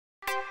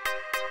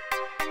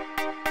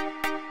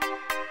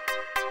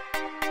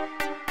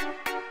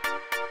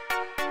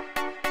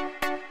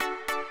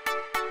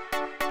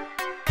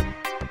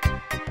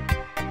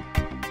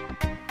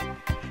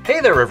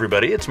Hey there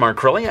everybody, it's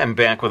markcrilley. I'm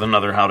back with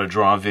another how to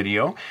draw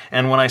video,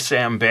 and when I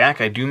say I'm back,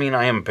 I do mean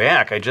I am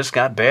back. I just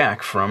got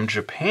back from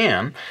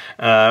Japan,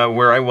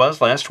 where I was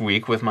last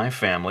week with my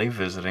family,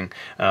 visiting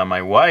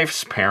my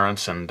wife's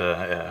parents and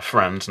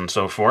friends and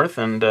so forth,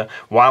 and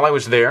while I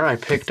was there I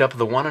picked up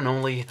the one and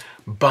only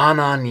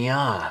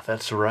Bananya.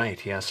 That's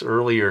right, yes,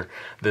 earlier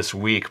this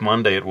week,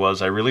 Monday it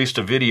was, I released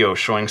a video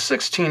showing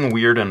 16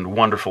 weird and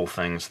wonderful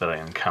things that I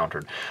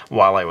encountered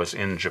while I was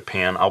in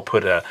Japan. I'll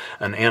put an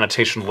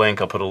annotation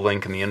link, I'll put a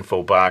link in the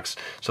info box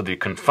so that you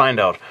can find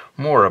out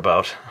more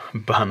about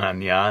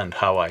Bananya and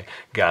how I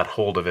got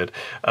hold of it.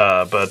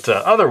 But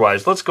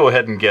otherwise, let's go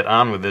ahead and get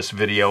on with this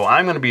video.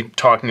 I'm going to be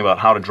talking about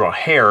how to draw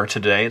hair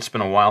today. It's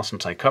been a while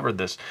since I covered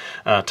this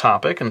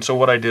topic, and so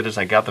what I did is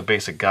I got the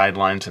basic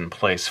guidelines in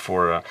place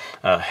for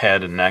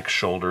head and neck,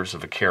 shoulders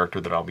of a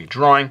character that I'll be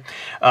drawing.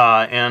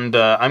 I'm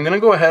going to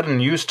go ahead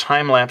and use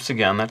time-lapse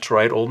again. That's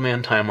right, old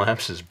man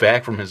time-lapse is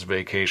back from his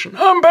vacation.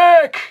 I'm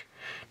back!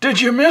 Did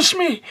you miss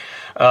me?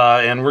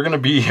 And we're going to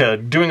be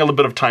doing a little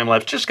bit of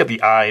time-lapse, just get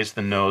the eyes,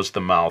 the nose,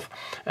 the mouth,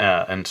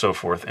 and so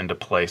forth into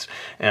place.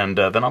 And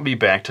then I'll be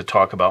back to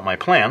talk about my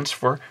plans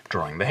for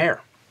drawing the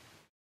hair.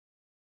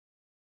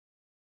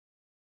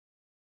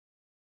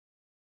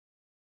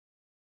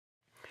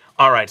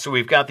 Alright, so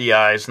we've got the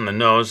eyes and the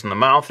nose and the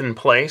mouth in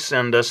place,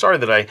 and sorry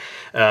that I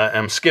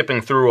am skipping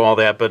through all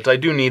that, but I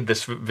do need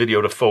this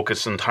video to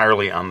focus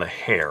entirely on the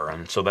hair,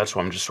 and so that's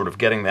why I'm just sort of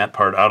getting that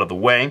part out of the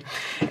way.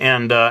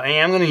 And I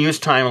am going to use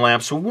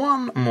time-lapse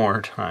one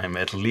more time,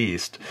 at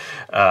least.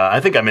 I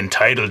think I'm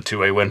entitled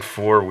to. I went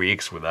 4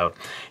 weeks without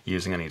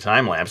using any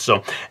time-lapse.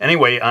 So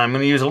anyway, I'm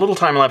going to use a little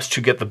time-lapse to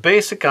get the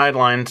basic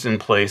guidelines in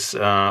place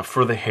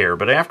for the hair,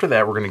 but after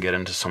that we're going to get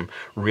into some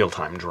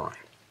real-time drawing.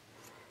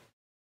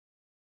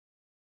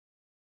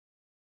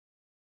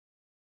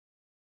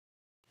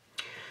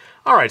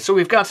 Alright, so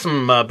we've got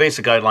some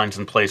basic guidelines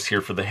in place here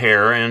for the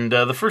hair, and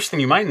the first thing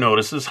you might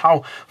notice is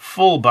how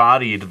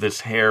full-bodied this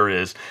hair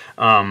is.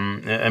 I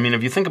mean,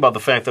 if you think about the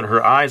fact that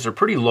her eyes are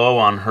pretty low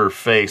on her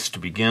face to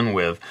begin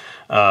with,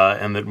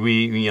 and that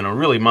we,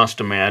 really must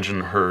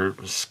imagine her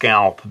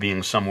scalp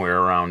being somewhere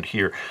around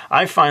here.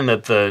 I find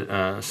that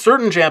the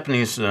certain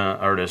Japanese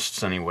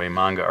artists, anyway,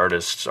 manga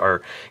artists,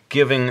 are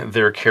giving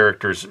their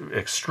characters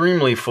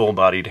extremely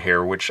full-bodied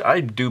hair, which I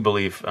do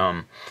believe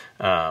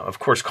of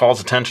course, calls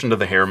attention to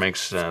the hair,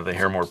 makes the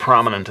hair more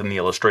prominent in the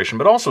illustration,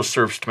 but also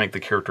serves to make the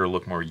character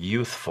look more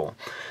youthful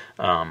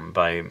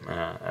by,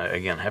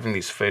 again, having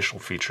these facial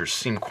features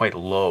seem quite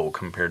low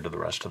compared to the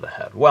rest of the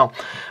head. Well,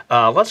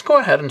 let's go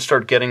ahead and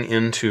start getting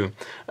into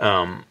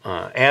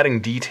adding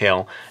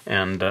detail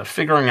and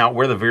figuring out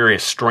where the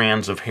various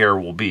strands of hair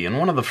will be. And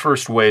one of the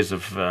first ways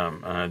of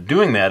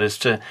doing that is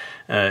to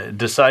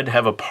decide to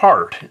have a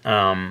part.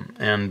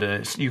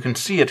 You can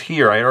see it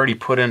here. I already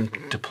put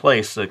into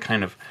place a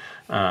kind of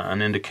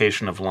an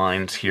indication of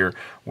lines here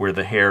where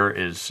the hair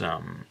is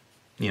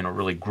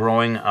really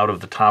growing out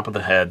of the top of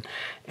the head,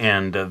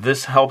 and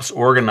this helps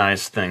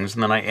organize things.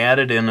 And then I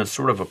added in a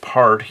sort of a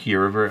part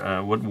here,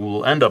 what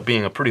will end up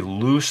being a pretty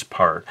loose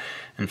part.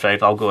 In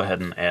fact, I'll go ahead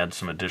and add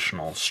some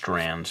additional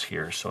strands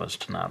here so as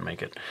to not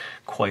make it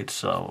quite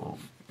so,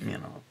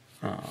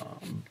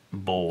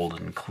 bold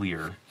and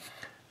clear,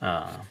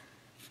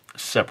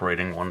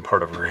 separating one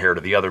part of her hair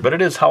to the other. But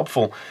it is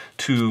helpful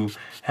to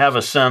have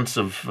a sense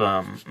of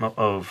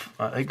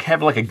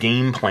have like a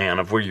game plan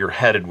of where you're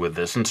headed with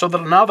this. And so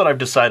that now that I've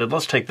decided,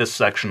 let's take this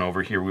section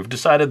over here. We've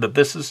decided that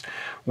this is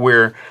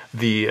where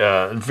the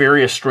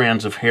various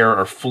strands of hair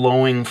are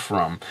flowing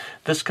from.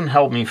 This can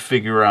help me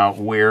figure out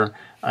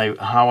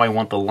how I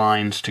want the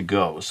lines to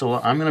go. So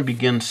I'm going to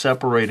begin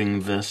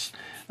separating this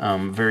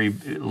very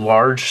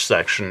large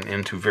section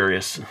into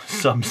various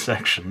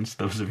subsections.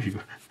 Those of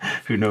you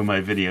who know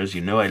my videos,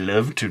 you know I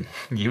love to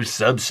use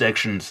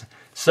subsections,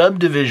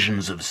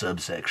 subdivisions of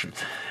subsections.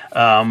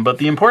 But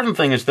the important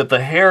thing is that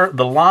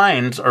the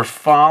lines are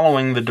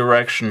following the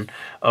direction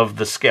of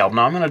the scalp.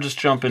 Now I'm going to just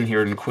jump in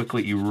here and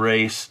quickly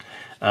erase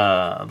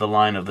the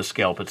line of the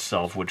scalp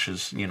itself, which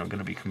is going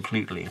to be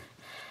completely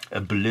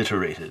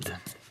obliterated.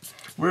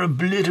 We're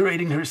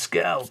obliterating her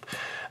scalp.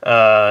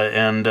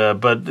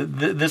 But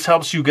this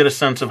helps you get a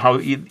sense of how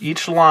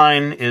each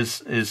line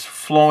is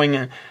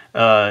flowing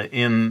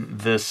in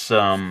this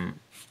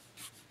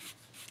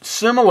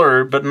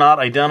similar but not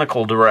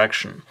identical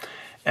direction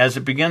as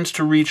it begins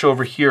to reach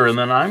over here. And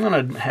then I'm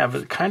going to have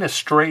it kind of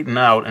straighten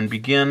out and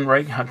begin,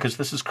 right, because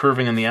this is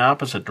curving in the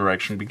opposite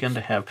direction, begin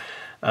to have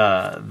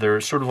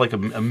there's sort of like a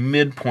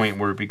midpoint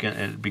where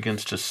it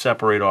begins to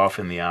separate off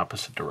in the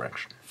opposite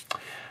direction.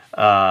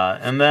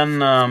 And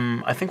then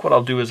I think what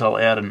I'll do is I'll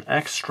add an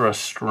extra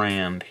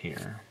strand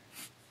here,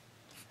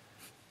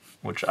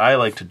 which I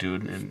like to do.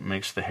 It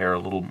makes the hair a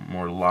little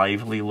more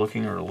lively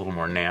looking, or a little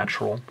more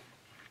natural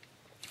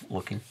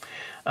looking.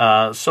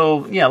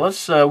 So yeah,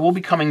 we'll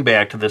be coming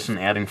back to this and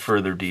adding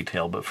further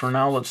detail, but for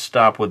now let's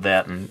stop with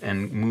that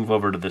and move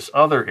over to this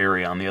other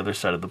area on the other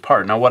side of the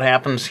part. Now what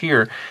happens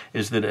here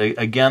is that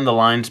again the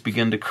lines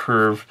begin to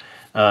curve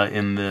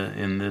in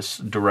this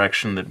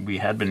direction that we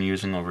had been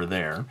using over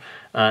there.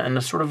 And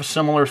a sort of a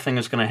similar thing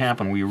is going to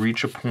happen. We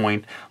reach a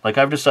point, like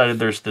I've decided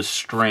there's this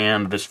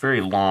strand, this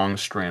very long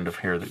strand of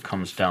hair that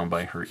comes down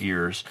by her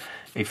ears,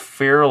 a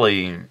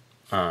fairly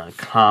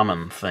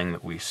common thing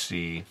that we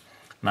see,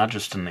 not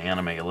just in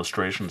anime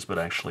illustrations, but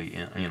actually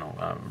in,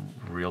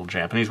 real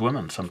Japanese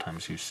women.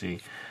 Sometimes you see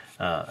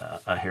a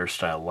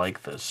hairstyle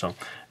like this. So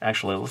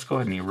actually, let's go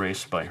ahead and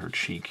erase by her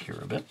cheek here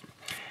a bit.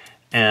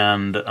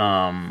 And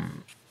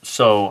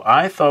so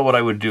I thought what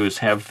I would do is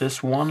have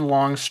this one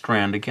long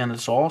strand. Again,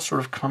 it's all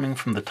sort of coming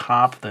from the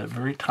top, that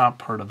very top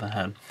part of the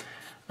head,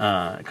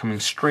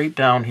 coming straight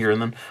down here.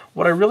 And then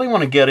what I really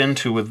want to get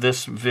into with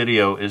this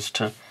video is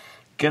to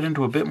get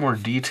into a bit more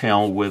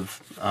detail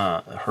with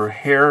her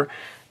hair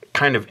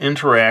kind of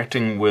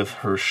interacting with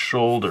her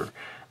shoulder.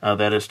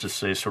 That is to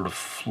say, sort of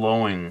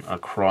flowing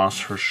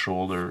across her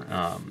shoulder,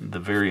 the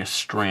various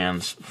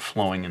strands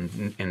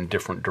flowing in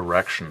different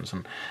directions.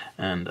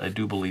 And I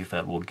do believe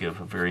that will give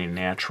a very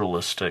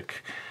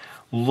naturalistic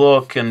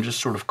look and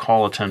just sort of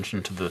call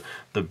attention to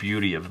the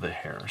beauty of the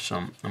hair. So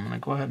I'm going to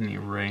go ahead and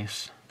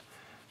erase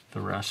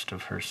the rest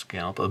of her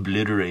scalp.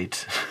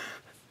 Obliterate.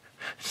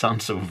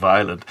 Sounds so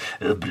violent.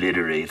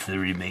 Obliterate the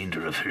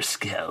remainder of her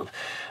scalp.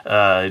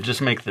 Just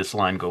make this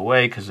line go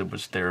away because it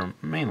was there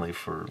mainly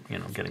for,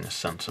 getting a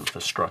sense of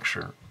the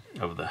structure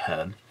of the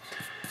head.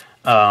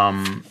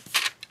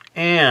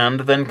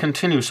 And then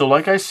continue. So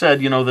like I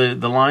said,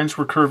 the lines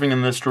were curving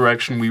in this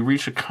direction. We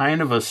reach a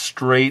kind of a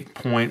straight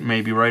point,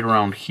 maybe right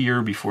around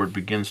here, before it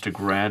begins to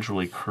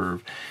gradually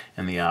curve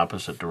in the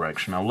opposite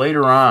direction. Now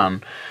later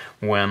on,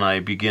 when I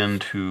begin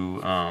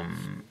to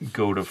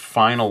go to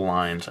final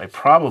lines, I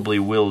probably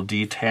will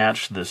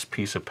detach this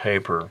piece of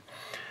paper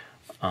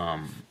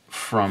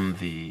from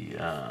the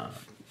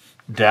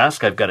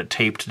desk. I've got it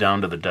taped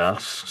down to the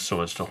desk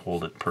so as to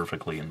hold it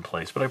perfectly in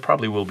place, but I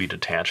probably will be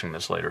detaching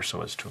this later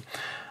so as to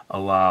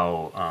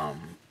allow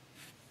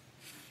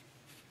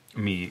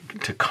me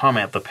to come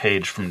at the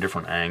page from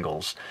different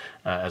angles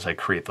as I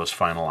create those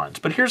final lines.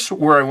 But here's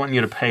where I want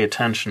you to pay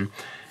attention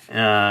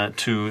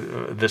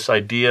to this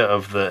idea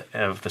of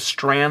the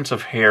strands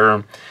of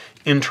hair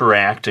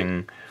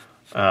interacting,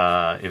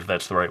 if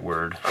that's the right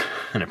word,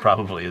 and it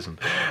probably isn't,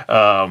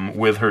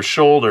 with her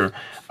shoulder.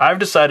 I've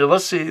decided,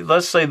 let's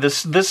say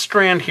this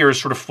strand here is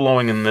sort of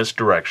flowing in this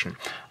direction.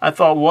 I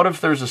thought, what if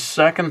there's a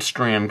second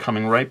strand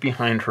coming right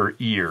behind her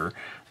ear?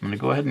 I'm going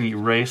to go ahead and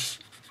erase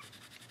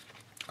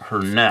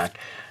her neck,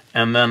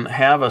 and then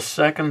have a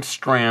second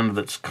strand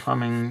that's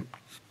coming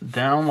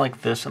down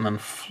like this and then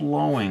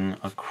flowing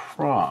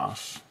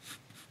across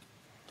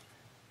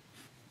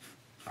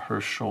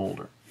her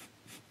shoulder.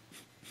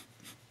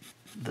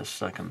 This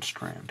second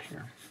strand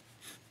here.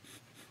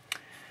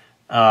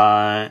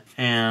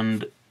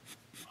 And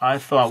I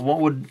thought what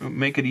would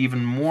make it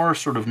even more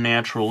sort of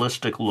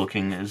naturalistic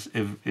looking is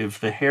if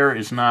the hair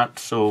is not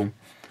so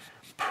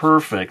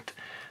perfect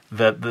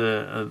that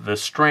the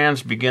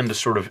strands begin to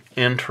sort of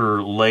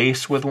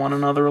interlace with one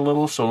another a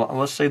little. So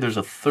let's say there's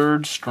a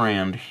third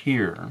strand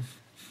here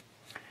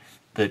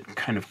that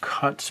kind of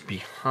cuts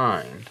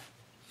behind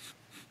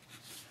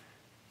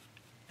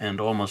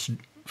and almost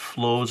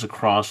flows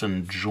across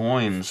and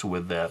joins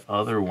with that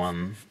other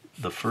one,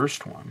 the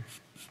first one.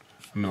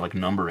 I mean, like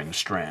numbering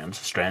strands.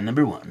 Strand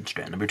number 1,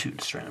 strand number 2,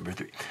 strand number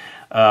 3.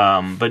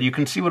 But you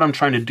can see what I'm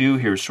trying to do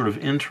here is sort of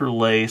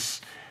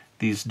interlace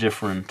these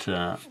different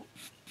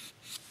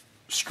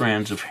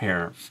strands of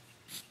hair.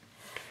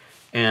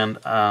 And,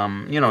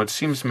 it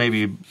seems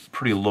maybe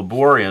pretty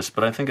laborious,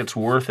 but I think it's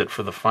worth it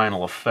for the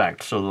final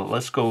effect. So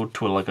let's go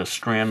to like a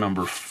strand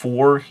number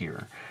 4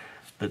 here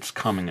that's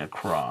coming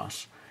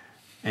across.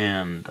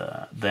 And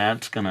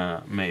that's going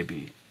to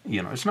maybe,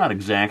 it's not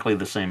exactly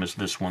the same as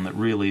this one that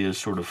really is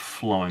sort of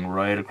flowing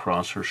right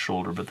across her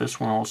shoulder, but this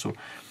one also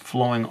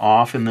flowing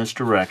off in this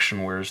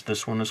direction, whereas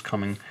this one is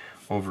coming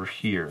over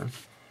here.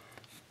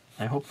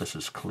 I hope this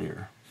is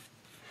clear.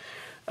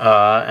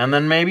 And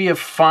then maybe a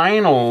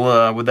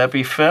final, would that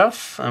be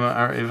 5th?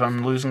 If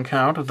I'm losing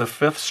count, of the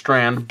 5th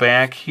strand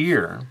back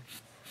here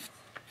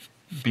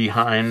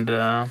behind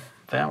that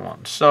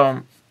one.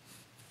 So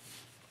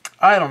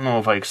I don't know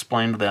if I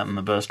explained that in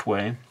the best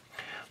way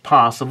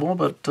possible,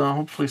 but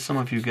hopefully some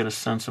of you get a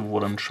sense of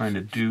what I'm trying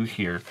to do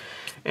here.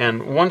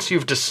 And once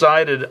you've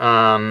decided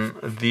on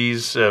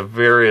these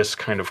various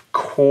kind of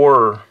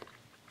core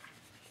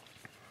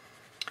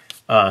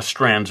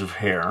strands of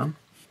hair,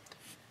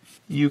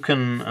 you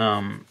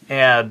can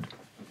add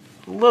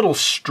little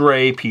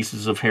stray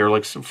pieces of hair,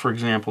 like, for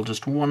example,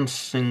 just one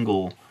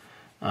single,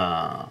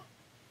 I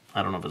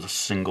don't know if it's a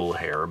single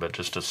hair, but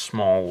just a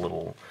small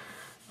little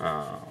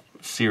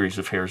series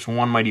of hairs.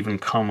 One might even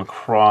come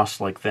across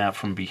like that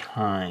from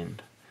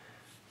behind.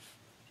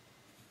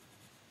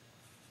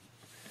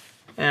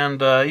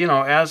 And,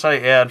 as I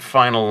add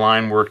final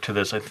line work to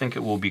this, I think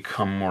it will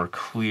become more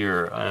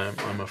clear.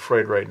 I'm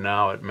afraid right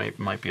now it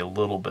might be a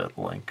little bit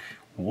like,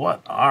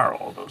 what are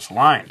all those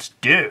lines?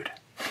 Dude,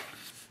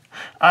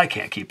 I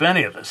can't keep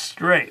any of this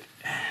straight.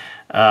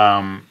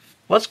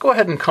 Let's go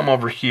ahead and come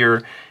over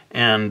here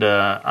And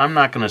I'm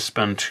not going to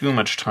spend too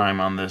much time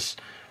on this,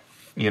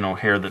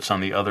 hair that's on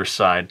the other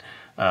side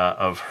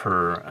of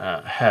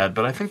her head.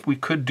 But I think we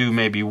could do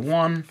maybe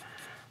one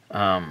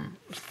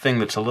thing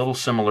that's a little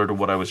similar to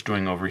what I was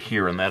doing over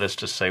here, and that is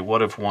to say,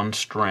 what if one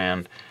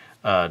strand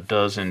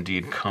does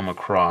indeed come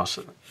across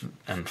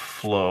and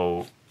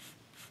flow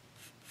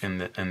in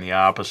the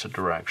opposite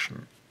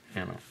direction,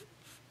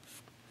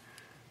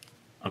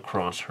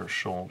 across her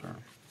shoulder.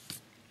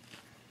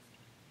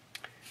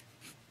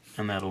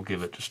 And that'll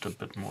give it just a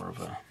bit more of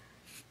a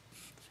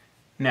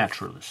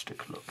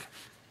naturalistic look.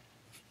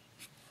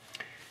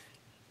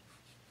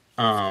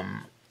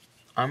 I'm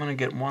going to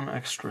get one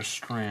extra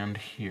strand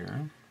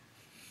here.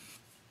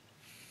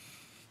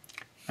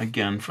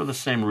 Again, for the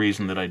same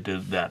reason that I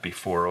did that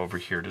before over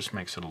here, just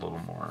makes it a little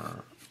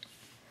more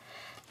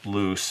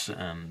loose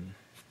and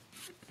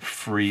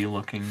free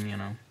looking,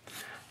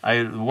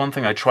 One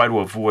thing I try to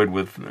avoid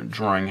with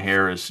drawing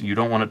hair is you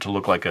don't want it to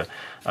look like a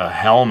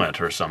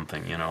helmet or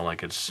something,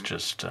 like it's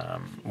just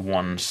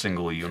one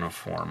single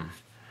uniform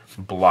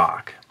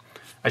block.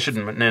 I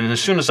shouldn't, and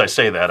as soon as I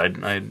say that,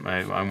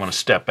 I want to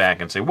step back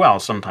and say, well,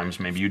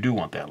 sometimes maybe you do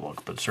want that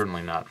look, but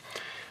certainly not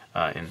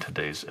in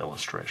today's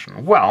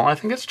illustration. Well, I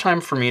think it's time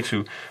for me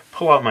to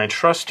pull out my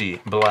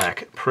trusty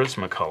black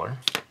Prismacolor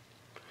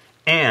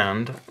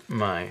and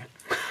my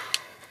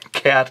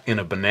cat in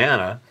a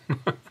banana,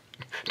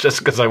 just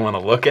because I want to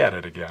look at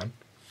it again.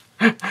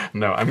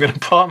 No, I'm going to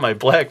pull out my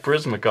black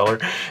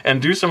Prismacolor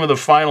and do some of the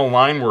final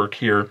line work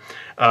here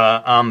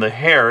on the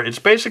hair. It's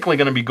basically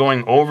going to be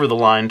going over the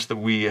lines that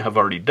we have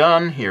already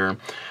done here.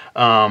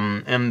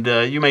 And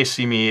you may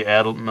see me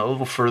add a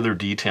little further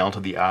detail to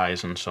the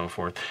eyes and so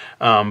forth.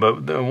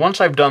 But once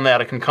I've done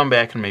that, I can come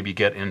back and maybe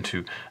get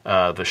into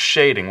the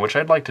shading, which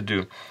I'd like to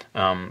do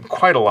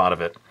quite a lot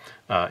of it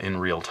in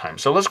real time.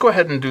 So let's go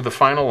ahead and do the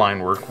final line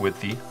work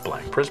with the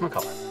black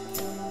Prismacolor.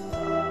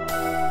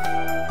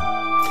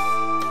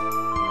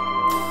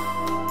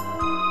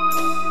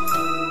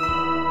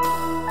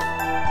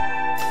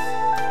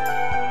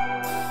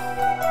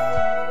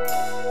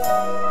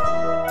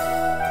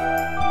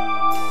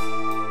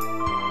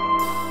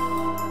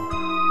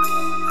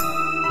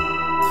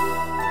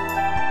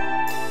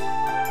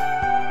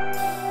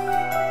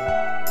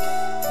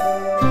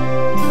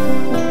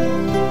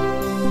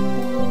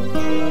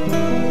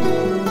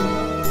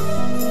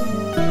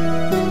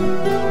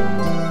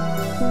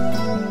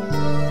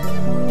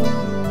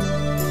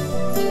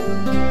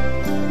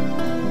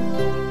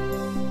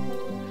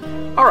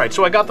 Alright,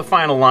 so I got the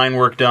final line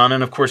work done,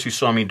 and of course you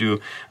saw me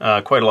do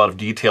quite a lot of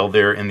detail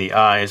there in the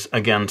eyes.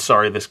 Again,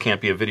 sorry this can't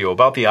be a video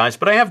about the eyes,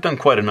 but I have done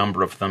quite a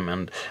number of them,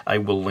 and I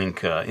will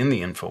link in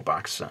the info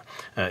box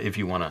if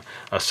you want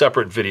a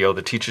separate video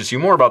that teaches you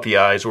more about the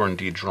eyes or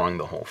indeed drawing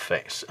the whole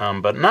face.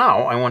 But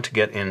now I want to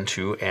get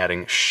into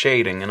adding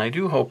shading, and I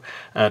do hope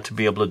to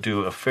be able to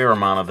do a fair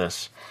amount of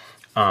this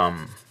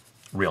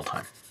real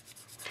time.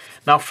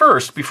 Now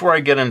first, before I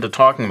get into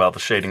talking about the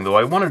shading though,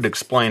 I wanted to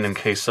explain, in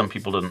case some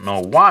people didn't know,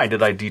 why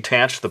did I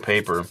detach the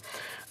paper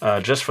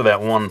just for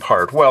that one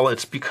part? Well,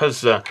 it's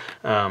because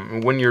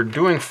when you're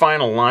doing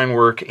final line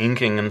work,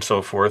 inking and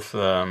so forth,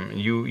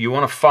 you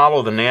want to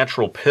follow the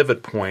natural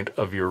pivot point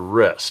of your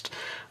wrist.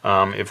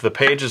 If the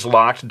page is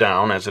locked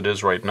down, as it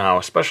is right now,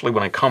 especially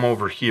when I come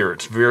over here,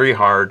 it's very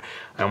hard.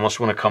 I almost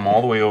want to come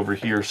all the way over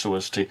here so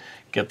as to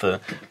get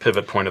the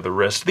pivot point of the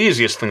wrist. The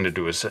easiest thing to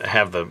do is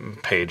have the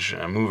page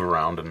move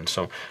around, and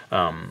so,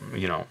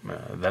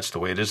 that's the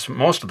way it is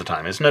most of the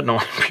time, isn't it? No,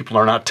 people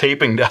are not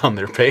taping down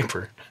their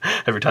paper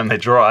every time they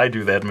draw. I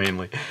do that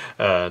mainly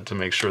to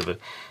make sure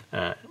that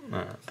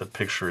the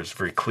picture is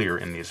very clear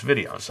in these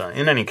videos.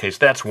 In any case,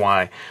 that's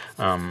why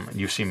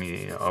you see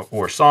me,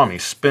 or saw me,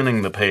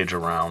 spinning the page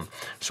around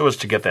so as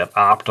to get that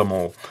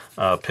optimal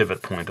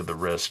pivot point of the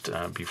wrist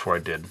before I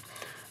did,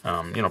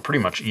 pretty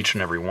much each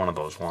and every one of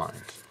those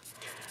lines.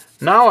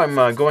 Now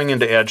I'm going in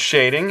to add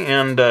shading,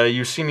 and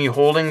you see me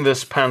holding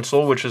this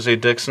pencil, which is a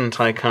Dixon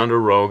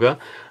Ticonderoga,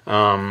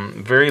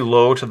 very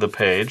low to the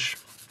page.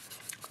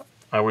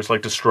 I always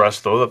like to stress,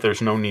 though, that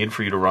there's no need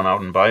for you to run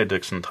out and buy a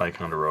Dixon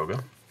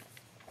Ticonderoga.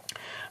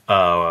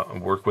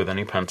 Work with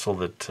any pencil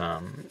that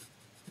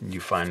you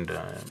find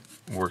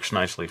works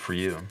nicely for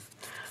you.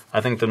 I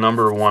think the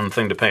number one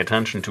thing to pay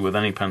attention to with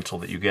any pencil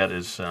that you get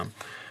is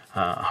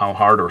how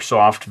hard or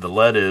soft the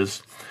lead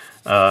is.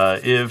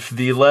 If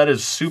the lead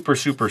is super,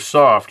 super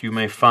soft, you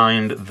may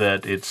find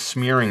that it's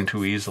smearing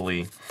too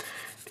easily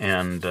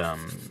and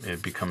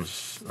it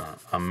becomes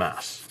a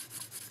mess.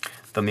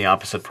 Then the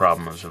opposite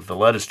problem is if the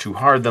lead is too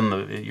hard,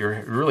 then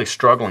you're really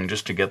struggling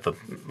just to get the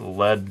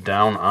lead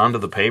down onto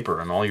the paper,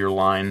 and all your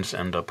lines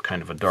end up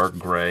kind of a dark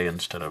gray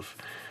instead of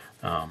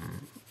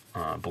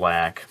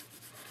black,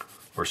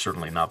 or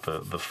certainly not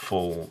the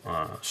full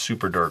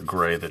super dark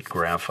gray that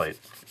graphite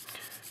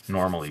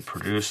normally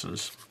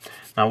produces.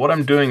 Now what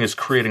I'm doing is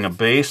creating a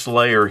base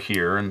layer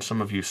here, and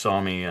some of you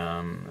saw me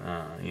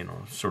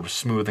sort of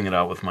smoothing it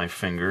out with my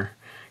finger.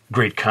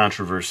 Great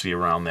controversy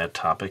around that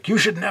topic. You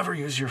should never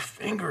use your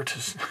finger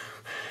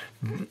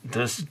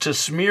to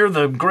smear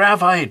the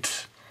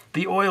graphite.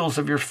 the oils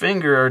of your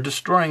finger are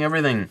destroying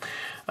everything.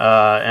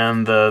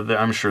 And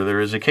I'm sure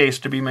there is a case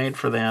to be made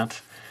for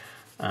that.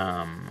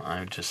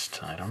 I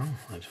don't know.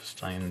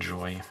 I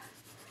enjoy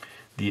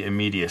the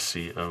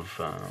immediacy of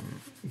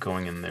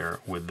going in there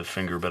with the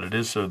finger. But it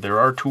is so. There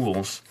are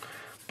tools,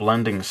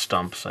 blending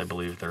stumps, I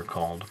believe they're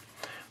called,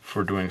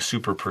 for doing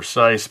super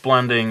precise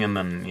blending. And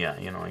then, yeah,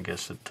 I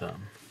guess it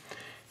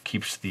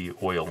keeps the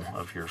oil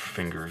of your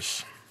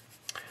fingers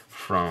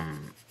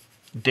from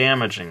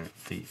damaging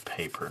the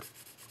paper.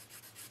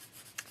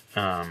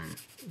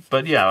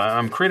 But yeah,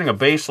 I'm creating a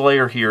base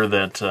layer here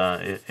that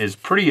is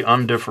pretty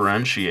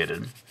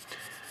undifferentiated,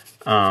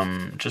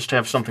 just to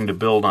have something to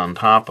build on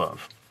top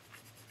of,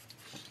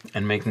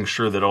 and making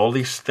sure that all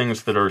these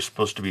things that are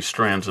supposed to be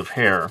strands of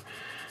hair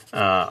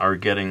are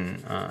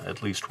getting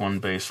at least one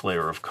base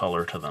layer of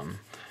color to them.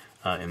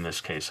 In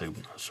this case, a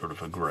sort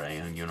of a gray,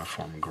 a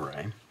uniform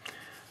gray.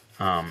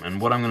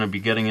 And what I'm going to be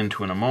getting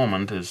into in a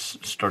moment is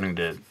starting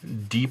to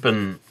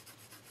deepen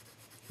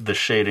the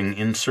shading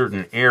in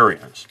certain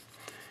areas,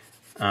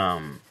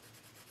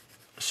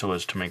 so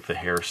as to make the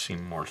hair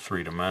seem more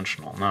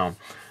three-dimensional.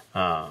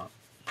 Now,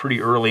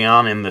 pretty early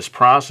on in this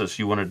process,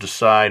 you want to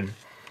decide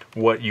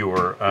what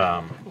your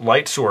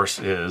light source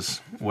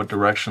is, what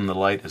direction the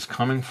light is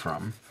coming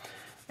from,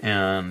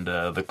 and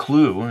the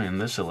clue in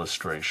this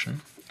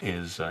illustration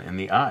is in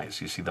the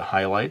eyes. You see the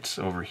highlights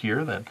over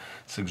here that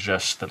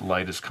suggests that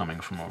light is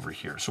coming from over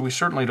here. So we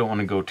certainly don't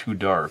want to go too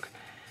dark,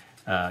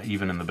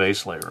 even in the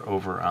base layer,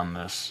 over on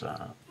this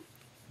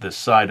this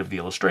side of the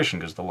illustration,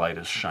 because the light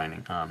is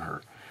shining on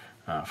her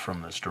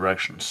from this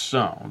direction.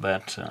 So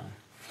that,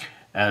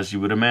 as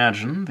you would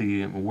imagine,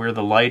 where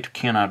the light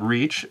cannot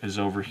reach is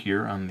over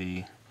here on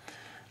the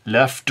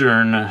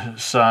leftern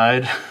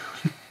side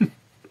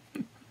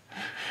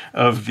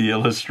of the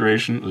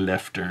illustration.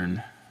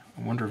 Leftern.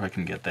 I wonder if I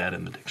can get that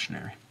in the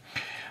dictionary.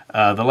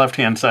 The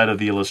left-hand side of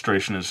the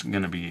illustration is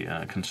going to be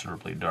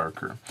considerably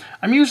darker.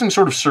 I'm using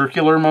sort of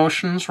circular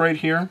motions right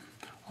here,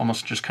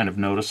 almost just kind of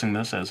noticing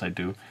this as I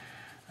do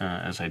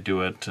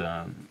it.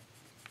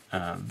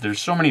 There's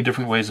so many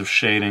different ways of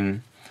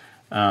shading,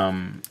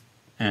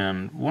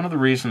 and one of the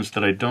reasons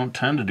that I don't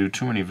tend to do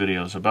too many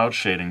videos about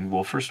shading,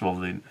 well, first of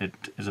all, it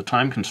is a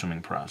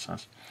time-consuming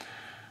process,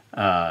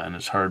 and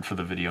it's hard for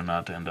the video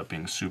not to end up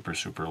being super,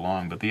 super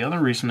long. But the other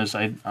reason is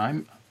I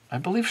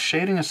believe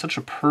shading is such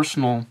a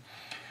personal,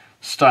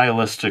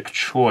 stylistic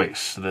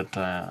choice that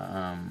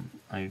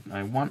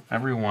I want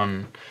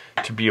everyone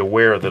to be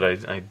aware that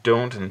I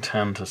don't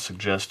intend to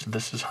suggest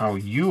this is how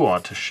you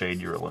ought to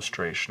shade your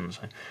illustrations.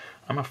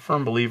 I'm a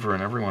firm believer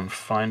in everyone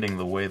finding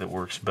the way that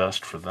works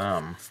best for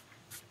them.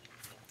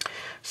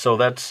 So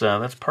that's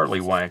partly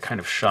why I kind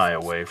of shy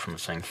away from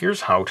saying,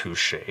 here's how to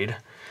shade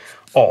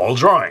all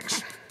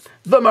drawings,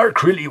 the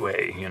markcrilley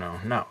way.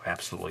 No,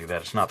 absolutely,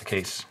 that is not the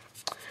case.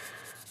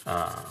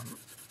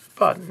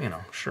 But,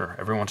 sure,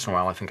 every once in a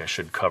while I think I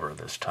should cover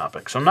this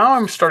topic. So now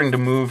I'm starting to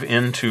move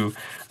into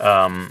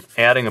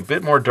adding a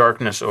bit more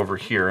darkness over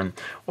here. And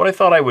what I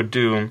thought I would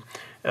do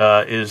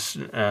is,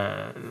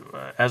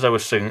 as I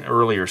was saying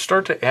earlier,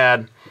 start to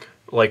add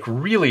like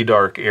really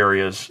dark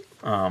areas,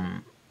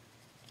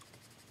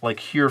 like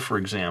here, for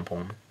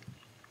example.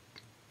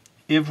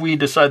 If we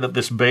decide that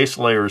this base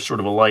layer is sort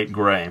of a light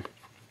gray,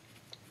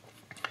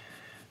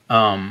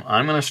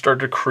 I'm going to start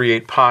to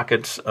create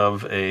pockets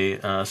of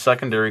a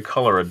secondary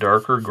color, a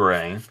darker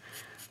gray,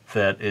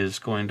 that is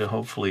going to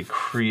hopefully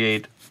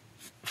create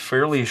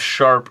fairly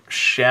sharp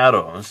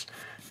shadows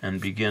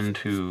and begin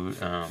to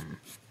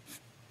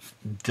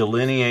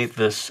delineate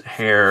this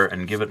hair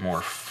and give it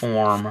more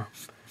form,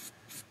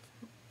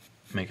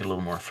 make it a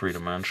little more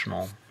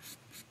three-dimensional.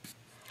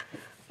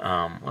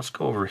 Let's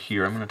go over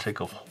here. I'm going to take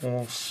a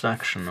whole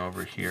section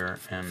over here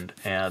and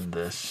add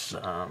this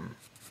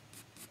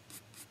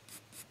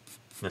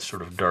this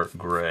sort of dark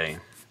gray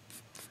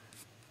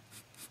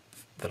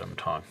that I'm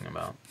talking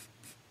about,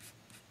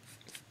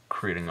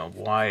 creating a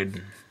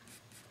wide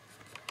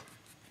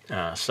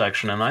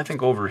section. And I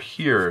think over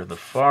here, the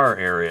far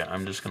area,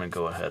 I'm just going to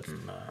go ahead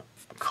and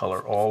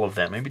color all of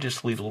that. Maybe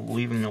just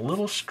leaving a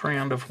little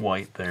strand of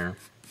white there.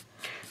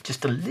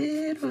 Just a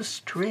little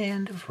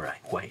strand of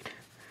white.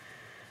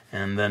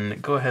 And then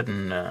go ahead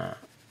and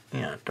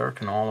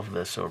darken all of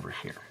this over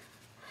here.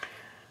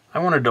 I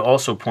wanted to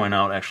also point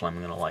out, actually I'm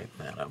going to lighten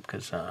that up,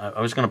 because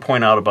I was going to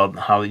point out about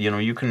how,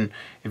 you can,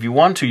 if you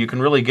want to, you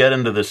can really get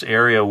into this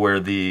area where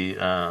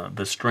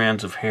the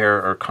strands of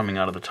hair are coming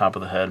out of the top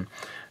of the head,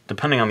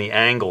 depending on the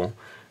angle,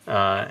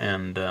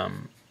 and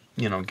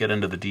get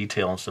into the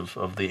details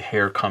of the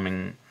hair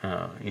coming,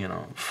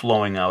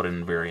 flowing out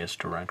in various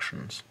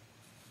directions.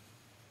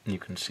 You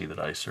can see that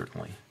I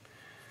certainly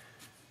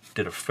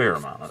did a fair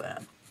amount of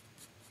that.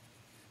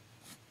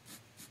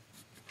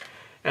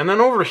 And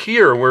then over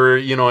here, where,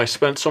 I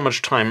spent so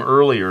much time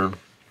earlier,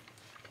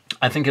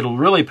 I think it'll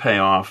really pay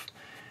off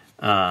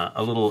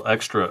a little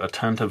extra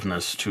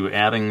attentiveness to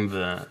adding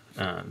the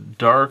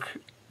dark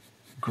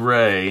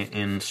gray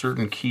in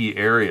certain key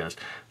areas.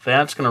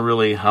 That's going to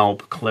really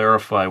help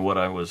clarify what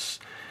I was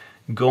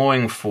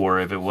going for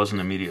if it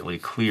wasn't immediately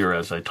clear,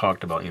 as I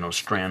talked about, you know,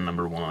 strand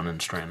number 1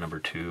 and strand number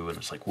 2, and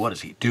it's like, what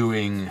is he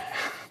doing?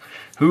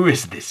 Who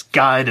is this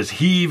guy? Does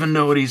he even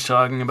know what he's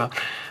talking about?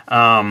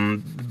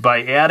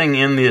 By adding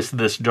in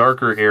this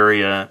darker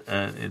area,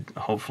 it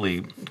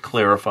hopefully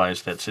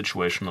clarifies that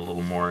situation a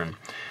little more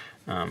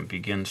and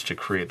begins to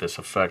create this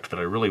effect that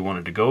I really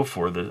wanted to go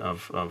for,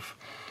 of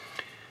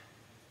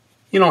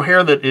you know,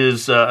 hair that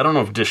is, I don't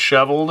know if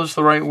disheveled is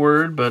the right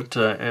word, but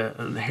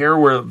hair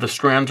where the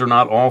strands are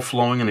not all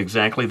flowing in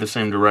exactly the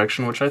same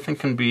direction, which I think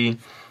can be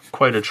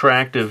quite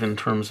attractive in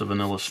terms of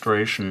an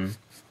illustration.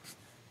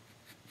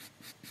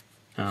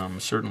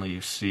 Certainly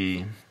you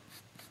see,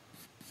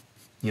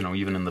 you know,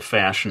 even in the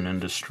fashion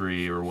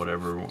industry or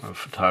whatever,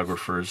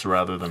 photographers,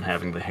 rather than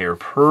having the hair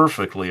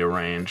perfectly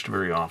arranged,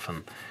 very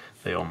often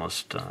they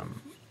almost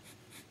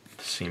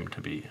seem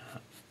to be,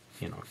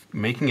 you know,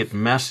 making it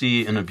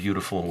messy in a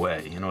beautiful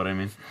way, you know what I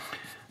mean?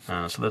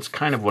 So that's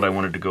kind of what I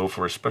wanted to go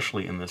for,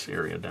 especially in this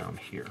area down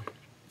here.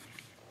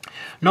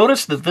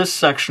 Notice that this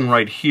section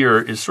right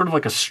here is sort of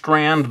like a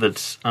strand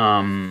that's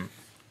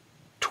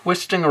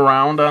twisting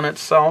around on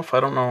itself. I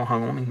don't know how.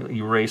 Let me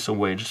erase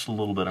away just a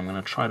little bit. I'm going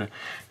to try to,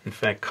 in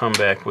fact, come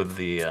back with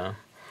the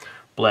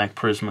black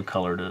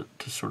Prismacolor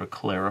to sort of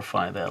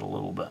clarify that a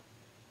little bit.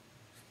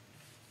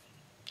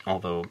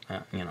 Although,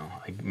 you know,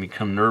 I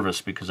become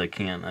nervous because I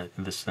can't,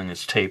 this thing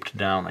is taped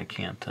down, I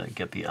can't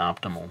get the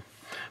optimal.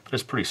 But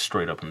it's pretty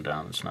straight up and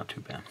down, it's not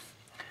too bad.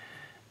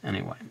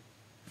 Anyway,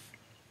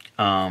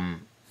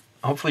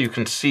 hopefully you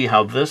can see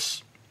how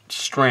this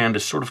strand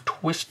is sort of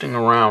twisting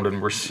around, and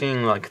we're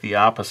seeing like the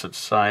opposite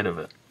side of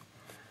it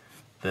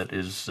that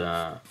is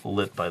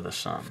lit by the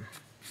sun.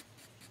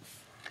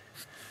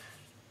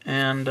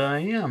 And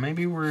yeah,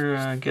 maybe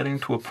we're getting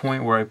to a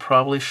point where I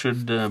probably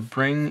should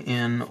bring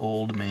in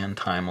Old Man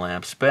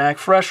Time-Lapse back,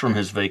 fresh from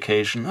his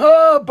vacation.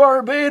 Ah,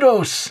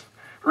 Barbados!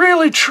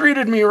 Really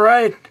treated me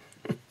right.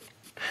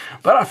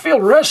 But I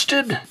feel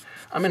rested.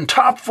 I'm in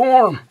top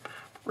form.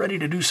 Ready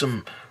to do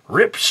some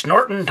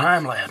rip-snorting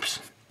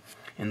time-lapse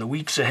in the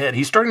weeks ahead.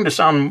 He's starting to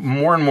sound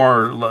more and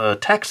more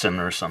Texan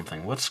or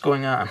something. What's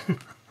going on?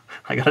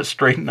 I gotta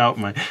straighten out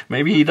my...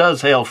 Maybe he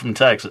does hail from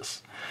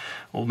Texas.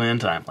 Old Man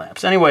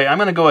Time-Lapse. Anyway, I'm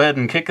going to go ahead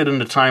and kick it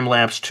into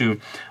time-lapse to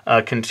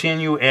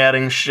continue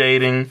adding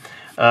shading,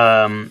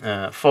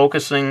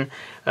 focusing,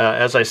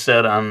 as I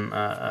said, on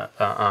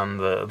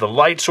the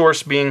light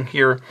source being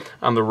here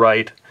on the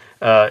right,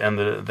 and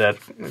that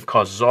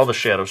causes all the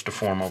shadows to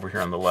form over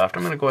here on the left.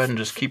 I'm going to go ahead and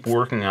just keep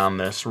working on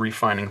this,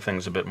 refining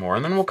things a bit more,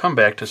 and then we'll come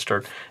back to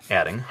start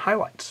adding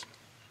highlights.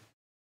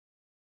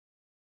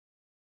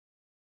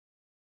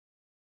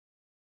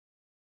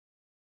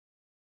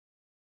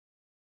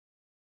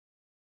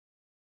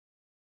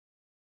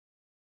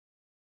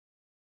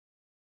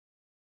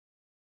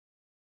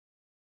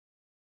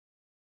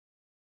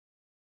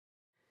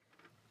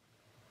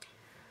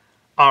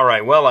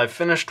 Alright, well, I've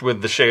finished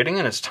with the shading,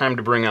 and it's time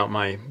to bring out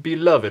my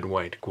beloved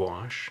white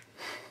gouache.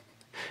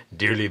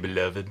 Dearly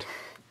beloved,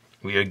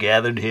 we are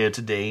gathered here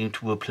today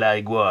to apply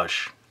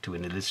gouache to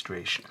an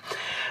illustration.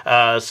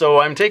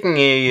 So I'm taking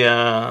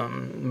a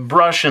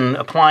brush and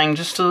applying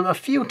just a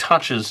few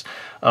touches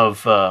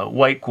of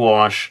white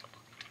gouache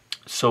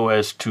so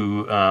as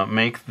to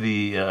make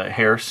the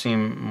hair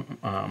seem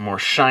more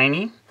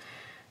shiny.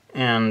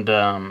 And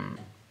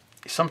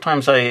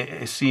sometimes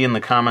I see in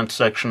the comments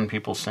section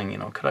people saying, you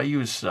know, could I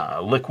use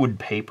liquid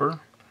paper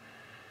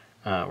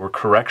or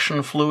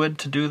correction fluid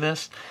to do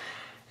this?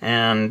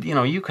 And, you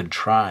know, you could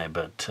try,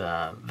 but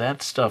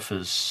that stuff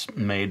is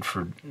made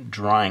for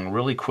drying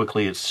really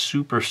quickly. It's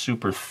super,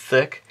 super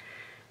thick.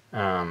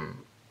 I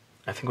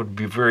think it would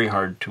be very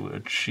hard to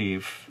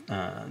achieve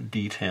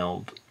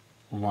detailed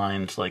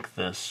lines like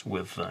this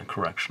with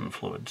correction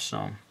fluid.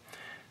 So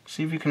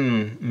see if you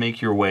can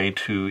make your way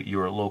to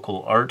your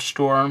local art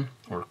store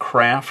or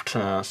craft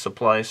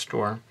supply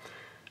store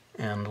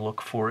and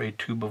look for a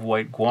tube of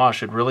white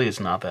gouache. It really is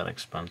not that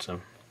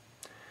expensive.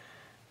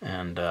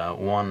 And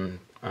one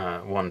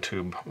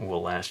tube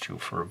will last you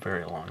for a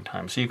very long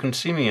time. So you can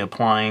see me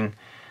applying,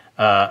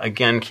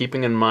 again,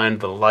 keeping in mind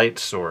the light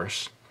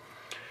source,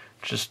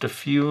 just a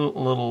few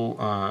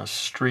little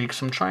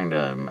streaks.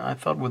 I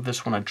thought with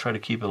this one I'd try to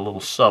keep it a little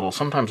subtle.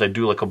 Sometimes I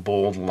do like a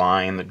bold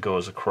line that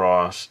goes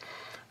across.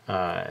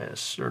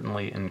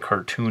 Certainly in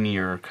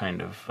cartoonier,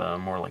 kind of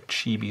more like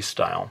chibi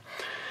style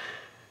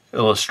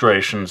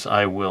illustrations,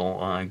 I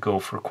will go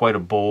for quite a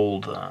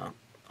bold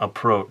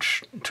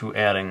approach to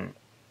adding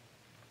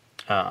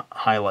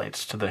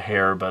highlights to the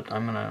hair, but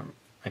I'm going to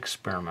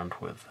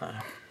experiment with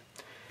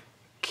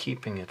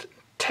keeping it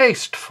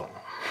tasteful,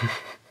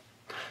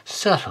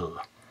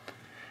 subtle,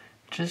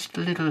 just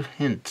little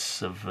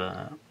hints of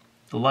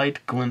light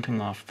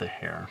glinting off the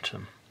hair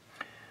to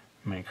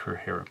make her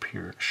hair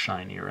appear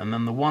shinier. And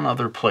then the one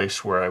other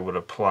place where I would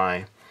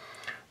apply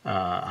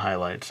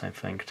highlights, I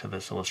think, to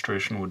this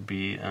illustration would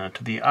be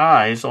to the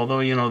eyes, although,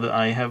 you know,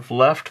 I have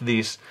left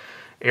these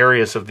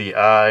areas of the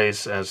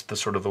eyes as the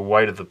sort of the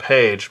white of the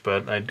page,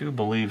 but I do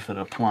believe that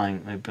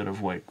applying a bit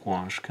of white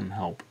gouache can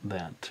help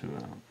that to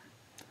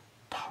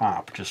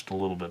pop just a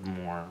little bit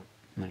more,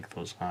 make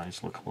those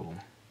eyes look a little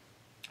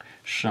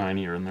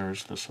shinier. And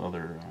there's this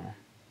other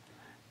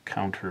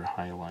counter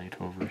highlight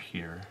over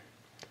here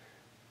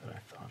that I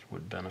thought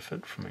would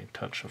benefit from a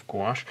touch of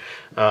gouache.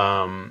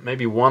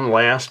 Maybe one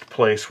last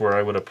place where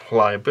I would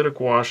apply a bit of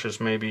gouache is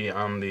maybe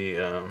on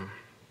the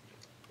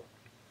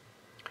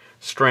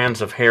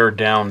strands of hair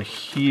down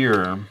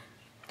here.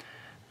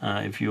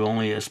 If you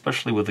only,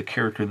 especially with a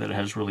character that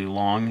has really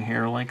long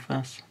hair like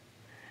this,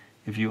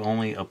 if you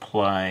only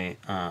apply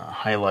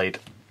highlight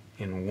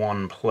in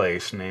one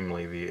place,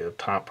 namely the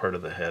top part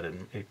of the head,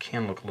 it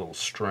can look a little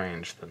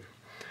strange that,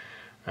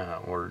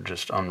 or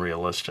just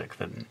unrealistic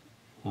that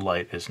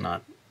light is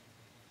not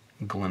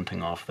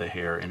glinting off the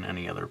hair in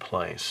any other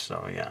place.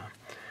 So yeah,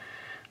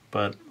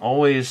 but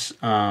always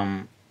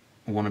want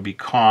to be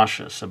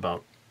cautious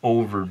about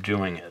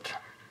overdoing it.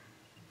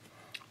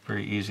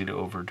 Very easy to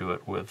overdo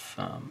it with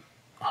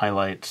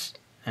highlights,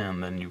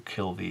 and then you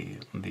kill the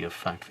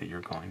effect that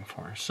you're going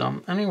for.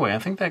 So anyway, I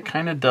think that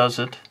kind of does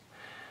it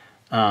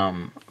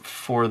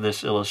for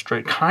this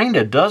illustration. Kind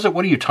of does it?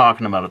 What are you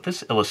talking about?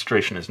 This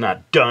illustration is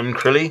not done,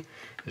 Crilly.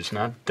 It's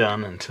not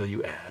done until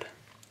you add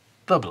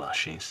the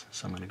blushies.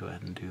 So I'm going to go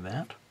ahead and do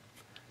that.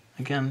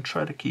 Again,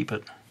 try to keep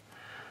it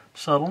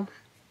subtle,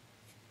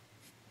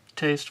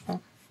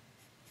 tasteful.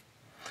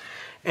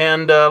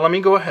 And let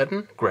me go ahead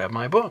and grab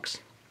my books.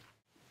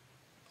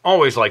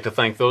 Always like to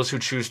thank those who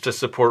choose to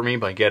support me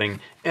by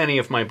getting any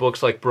of my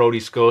books like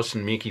Brody's Ghost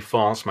and Miki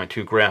Falls, my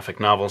 2 graphic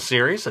novel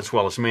series, as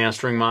well as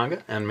Mastering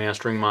Manga and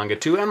Mastering Manga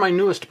 2, and my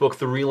newest book,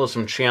 The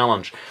Realism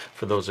Challenge,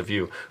 for those of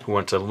you who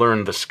want to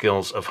learn the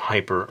skills of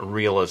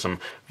hyper-realism.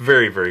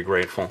 Very, very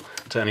grateful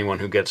to anyone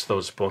who gets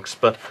those books,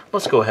 but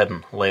let's go ahead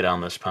and lay down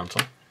this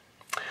pencil.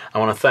 I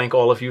want to thank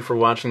all of you for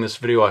watching this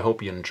video. I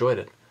hope you enjoyed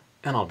it,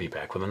 and I'll be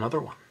back with another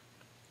one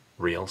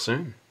real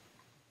soon.